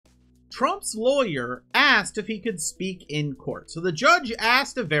Trump's lawyer asked if he could speak in court. So the judge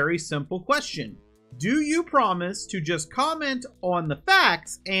asked a very simple question. Do you promise to just comment on the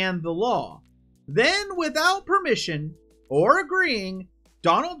facts and the law? Then, without permission or agreeing,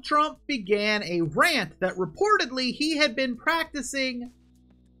 Donald Trump began a rant that reportedly he had been practicing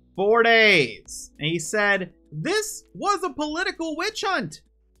 4 days. And he said, this was a political witch hunt.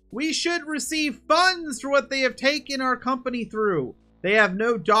 We should receive funds for what they have taken our company through. They have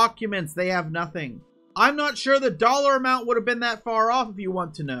no documents. They have nothing. I'm not sure the dollar amount would have been that far off if you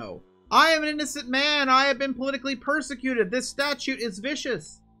want to know. I am an innocent man. I have been politically persecuted. This statute is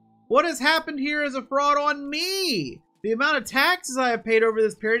vicious. What has happened here is a fraud on me. The amount of taxes I have paid over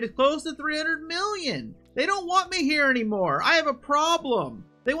this period is close to $300 million. They don't want me here anymore. I have a problem.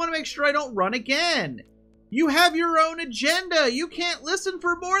 They want to make sure I don't run again. You have your own agenda. You can't listen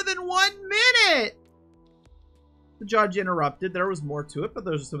for more than 1 minute. The judge interrupted. There was more to it, but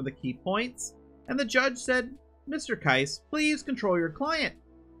those are some of the key points. And the judge said, Mr. Keiss, please control your client.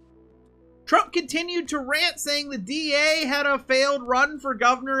 Trump continued to rant, saying the DA had a failed run for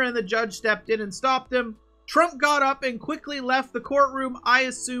governor, and the judge stepped in and stopped him. Trump got up and quickly left the courtroom, I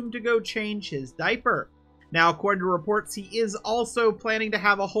assume to go change his diaper. Now, according to reports, he is also planning to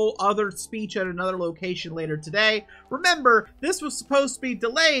have a whole other speech at another location later today. Remember, this was supposed to be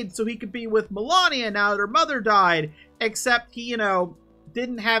delayed so he could be with Melania now that her mother died, except he,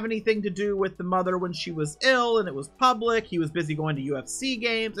 didn't have anything to do with the mother when she was ill, and it was public. He was busy going to UFC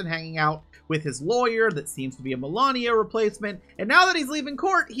games and hanging out with his lawyer that seems to be a Melania replacement. And now that he's leaving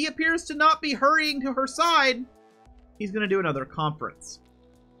court, he appears to not be hurrying to her side. He's going to do another conference.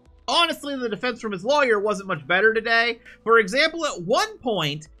 Honestly, the defense from his lawyer wasn't much better today. For example, at one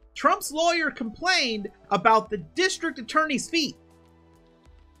point, Trump's lawyer complained about the district attorney's fee.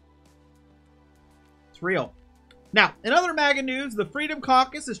 It's real. Now, in other MAGA news, the Freedom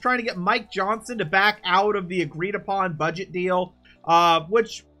Caucus is trying to get Mike Johnson to back out of the agreed-upon budget deal,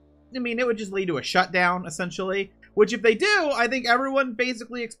 which, it would just lead to a shutdown, essentially. Which, if they do, I think everyone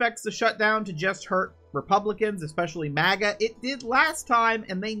basically expects the shutdown to just hurt Republicans, especially MAGA. It did last time,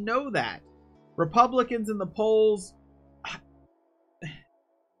 and they know that. Republicans in the polls,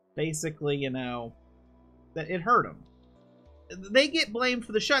 basically, that it hurt them. They get blamed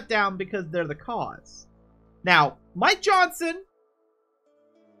for the shutdown because they're the cause. Now, Mike Johnson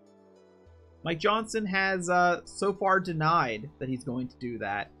has so far denied that he's going to do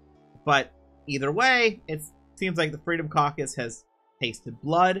that. But either way, it seems like the Freedom Caucus has tasted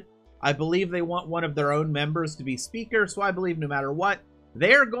blood. I believe they want one of their own members to be speaker, so I believe no matter what,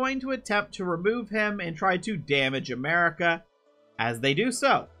 they're going to attempt to remove him and try to damage America as they do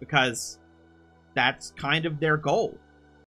so, because that's kind of their goal.